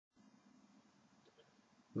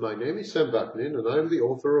My name is Sam Vaknin, and I am the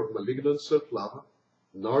author of Malignant Self-Love,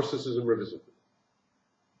 Narcissism Revisited.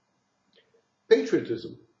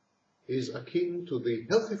 Patriotism is akin to the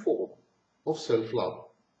healthy form of self-love.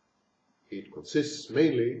 It consists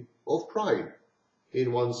mainly of pride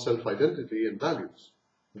in one's self-identity and values,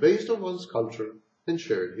 based on one's culture and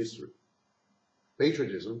shared history.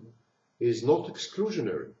 Patriotism is not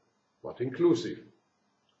exclusionary, but inclusive.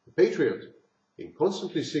 The patriot, in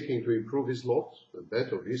constantly seeking to improve his lot and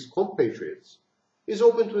that of his compatriots, is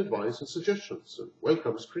open to advice and suggestions and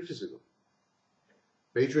welcomes criticism.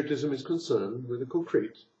 Patriotism is concerned with the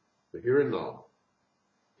concrete, the here and now.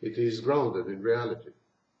 It is grounded in reality.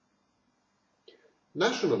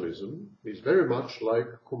 Nationalism is very much like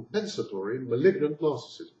compensatory, malignant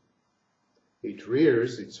narcissism. It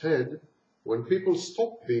rears its head when people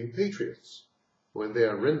stop being patriots, when they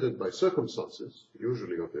are rendered by circumstances,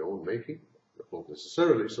 usually of their own making, but not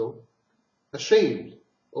necessarily so, ashamed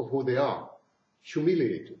of who they are,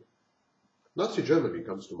 humiliated. Nazi Germany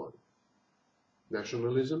comes to mind.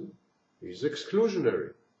 Nationalism is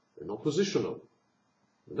exclusionary and oppositional.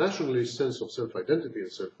 The nationalist sense of self-identity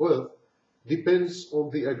and self-worth depends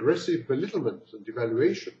on the aggressive belittlement and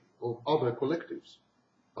devaluation of other collectives,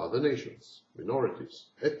 other nations, minorities,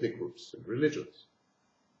 ethnic groups, and religions.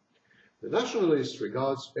 The nationalist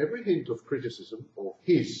regards every hint of criticism of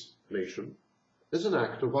his nation as an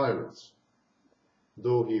act of violence.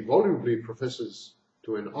 Though he volubly professes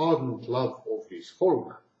to an ardent love of his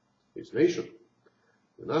Volk, his nation,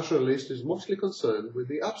 the nationalist is mostly concerned with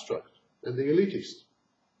the abstract and the elitist,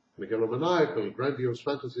 megalomaniacal, grandiose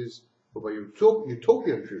fantasies of a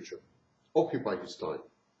utopian future occupy his time,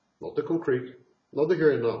 not the concrete, not the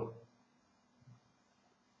here and now.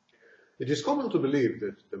 It is common to believe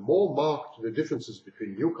that the more marked the differences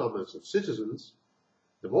between newcomers and citizens,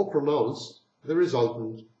 the more pronounced the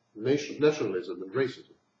resultant nationalism and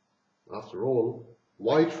racism. After all,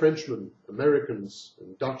 white Frenchmen, Americans,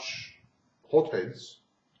 and Dutch hotheads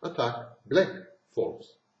attack black folks.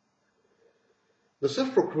 The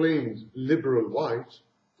self-proclaimed liberal white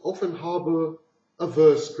often harbor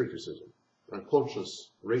averse criticism and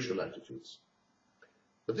conscious racial attitudes.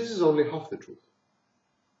 But this is only half the truth.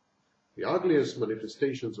 The ugliest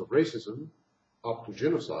manifestations of racism, up to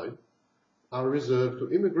genocide, are reserved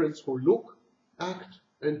to immigrants who look, act,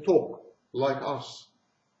 and talk like us.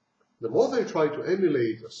 The more they try to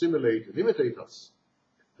emulate, assimilate, and imitate us,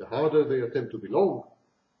 the harder they attempt to belong,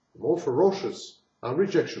 the more ferocious our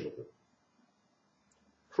rejection of them.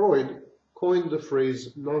 Freud coined the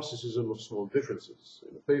phrase narcissism of small differences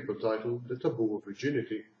in a paper titled The Taboo of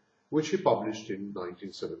Virginity, which he published in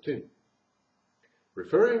 1917.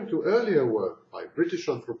 Referring to earlier work by British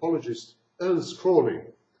anthropologist Ernst Crawley,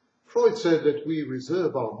 Freud said that we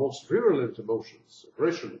reserve our most virulent emotions,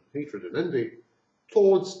 aggression, hatred, and envy,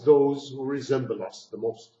 towards those who resemble us the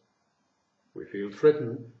most. We feel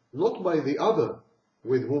threatened not by the other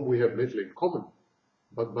with whom we have little in common,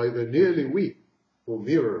 but by the nearly we who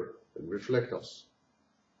mirror and reflect us.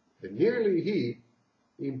 The nearly he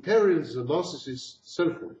imperils the narcissist's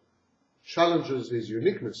selfhood, challenges his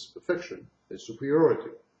uniqueness, perfection, and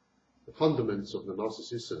superiority, the fundaments of the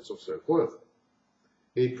narcissist's sense of self-worth.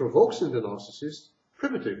 It provokes in the narcissist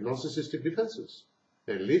primitive narcissistic defenses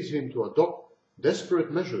and leads him to adopt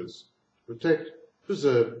desperate measures to protect,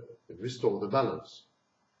 preserve, and restore the balance.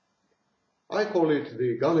 I call it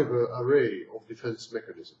the Gulliver array of defense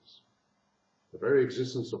mechanisms. The very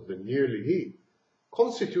existence of the nearly he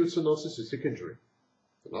constitutes a narcissistic injury.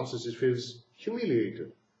 The narcissist feels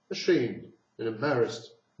humiliated, ashamed, and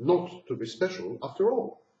embarrassed not to be special after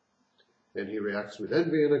all, and he reacts with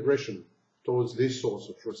envy and aggression towards this source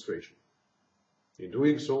of frustration. In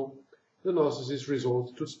doing so, the narcissist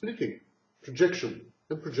resorts to splitting, projection,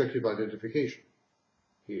 and projective identification.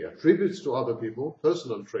 He attributes to other people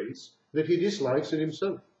personal traits that he dislikes in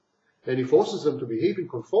himself, and he forces them to behave in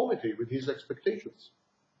conformity with his expectations.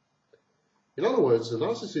 In other words, the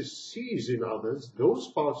narcissist sees in others those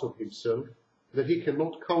parts of himself that he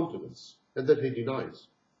cannot countenance and that he denies.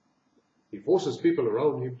 He forces people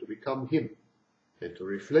around him to become him and to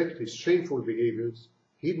reflect his shameful behaviors,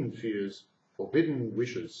 hidden fears, forbidden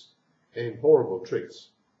wishes, and horrible traits.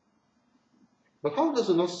 But how does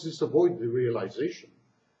a narcissist avoid the realization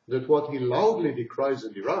that what he loudly decries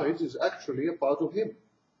and derides is actually a part of him?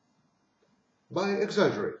 By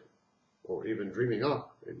exaggerating, or even dreaming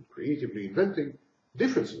up and creatively inventing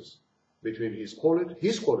differences between his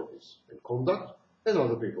qualities and conduct and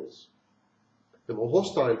other people's. The more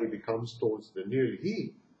hostile he becomes towards the nearly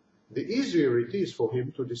he, the easier it is for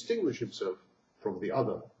him to distinguish himself from the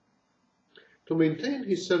other. To maintain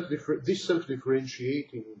his this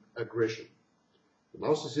self-differentiating aggression, The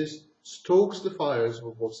narcissist stokes the fires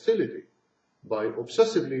of hostility by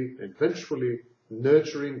obsessively and vengefully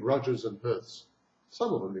nurturing grudges and hurts,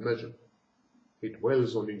 some of them imagined. He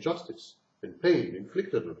dwells on injustice and pain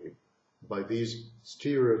inflicted on him by these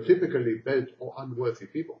stereotypically bad or unworthy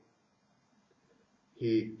people.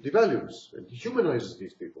 He devalues and dehumanizes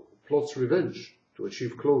these people, plots revenge to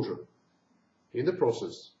achieve closure. In the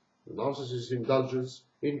process, the narcissist indulges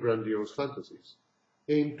in grandiose fantasies,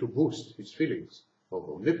 aimed to boost his feelings of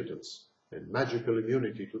omnipotence and magical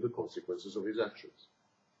immunity to the consequences of his actions.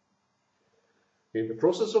 In the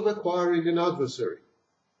process of acquiring an adversary,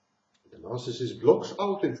 the narcissist blocks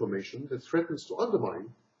out information that threatens to undermine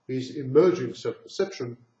his emerging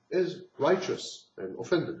self-perception as righteous and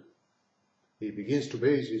offended. He begins to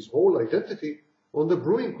base his whole identity on the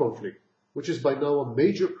brewing conflict, which is by now a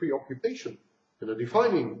major preoccupation and a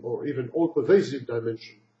defining or even all-pervasive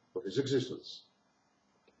dimension of his existence.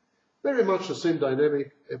 Very much the same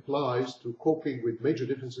dynamic applies to coping with major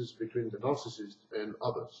differences between the narcissist and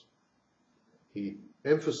others. He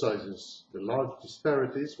emphasizes the large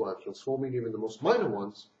disparities while transforming even the most minor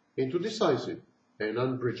ones into decisive and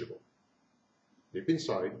unbridgeable. Deep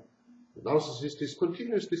inside, the narcissist is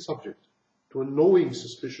continuously subject to a knowing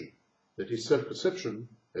suspicion that his self-perception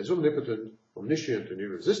as omnipotent, omniscient, and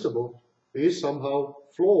irresistible is somehow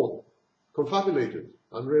flawed, confabulated,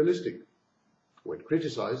 unrealistic. When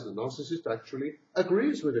criticized, the narcissist actually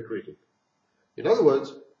agrees with the critic. In other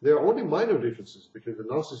words, there are only minor differences between the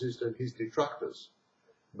narcissist and his detractors,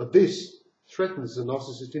 but this threatens the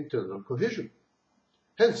narcissist's internal cohesion.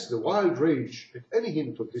 Hence the wild rage at any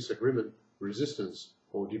hint of disagreement, resistance,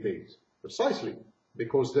 or debate, precisely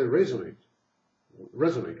because they resonate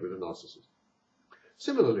with the narcissist.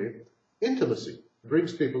 Similarly, intimacy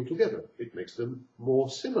brings people together. It makes them more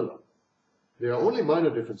similar. There are only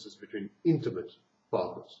minor differences between intimate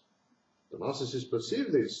partners. The narcissist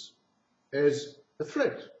perceives this as a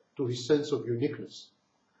threat to his sense of uniqueness.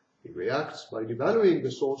 He reacts by devaluing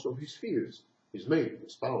the source of his fears, his mate,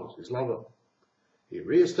 his spouse, his lover. He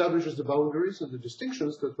re-establishes the boundaries and the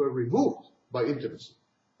distinctions that were removed by intimacy.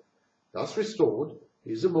 Thus restored,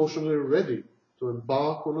 he is emotionally ready to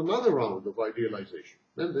embark on another round of idealization.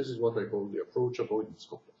 And this is what I call the approach avoidance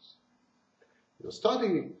complex. In a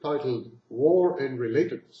study titled War and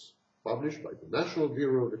Relatedness, published by the National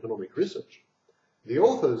Bureau of Economic Research, the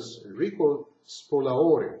authors Enrico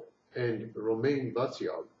Spolaori and Romain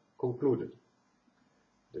Bazial concluded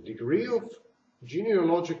the degree of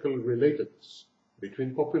genealogical relatedness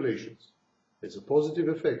between populations has a positive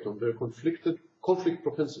effect on their conflict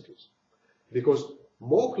propensities, because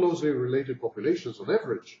more closely related populations on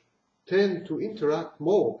average tend to interact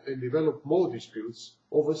more and develop more disputes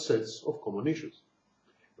over sets of common issues.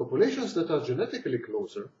 Populations that are genetically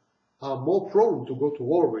closer are more prone to go to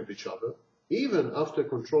war with each other, even after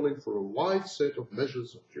controlling for a wide set of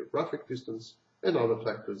measures of geographic distance and other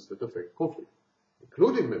factors that affect conflict,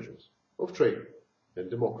 including measures of trade and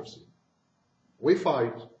democracy. We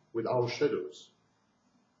fight with our shadows.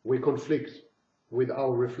 We conflict with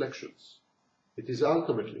our reflections. It is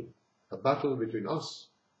ultimately a battle between us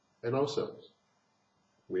and ourselves.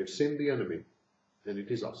 We have seen the enemy, and it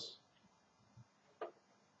is us.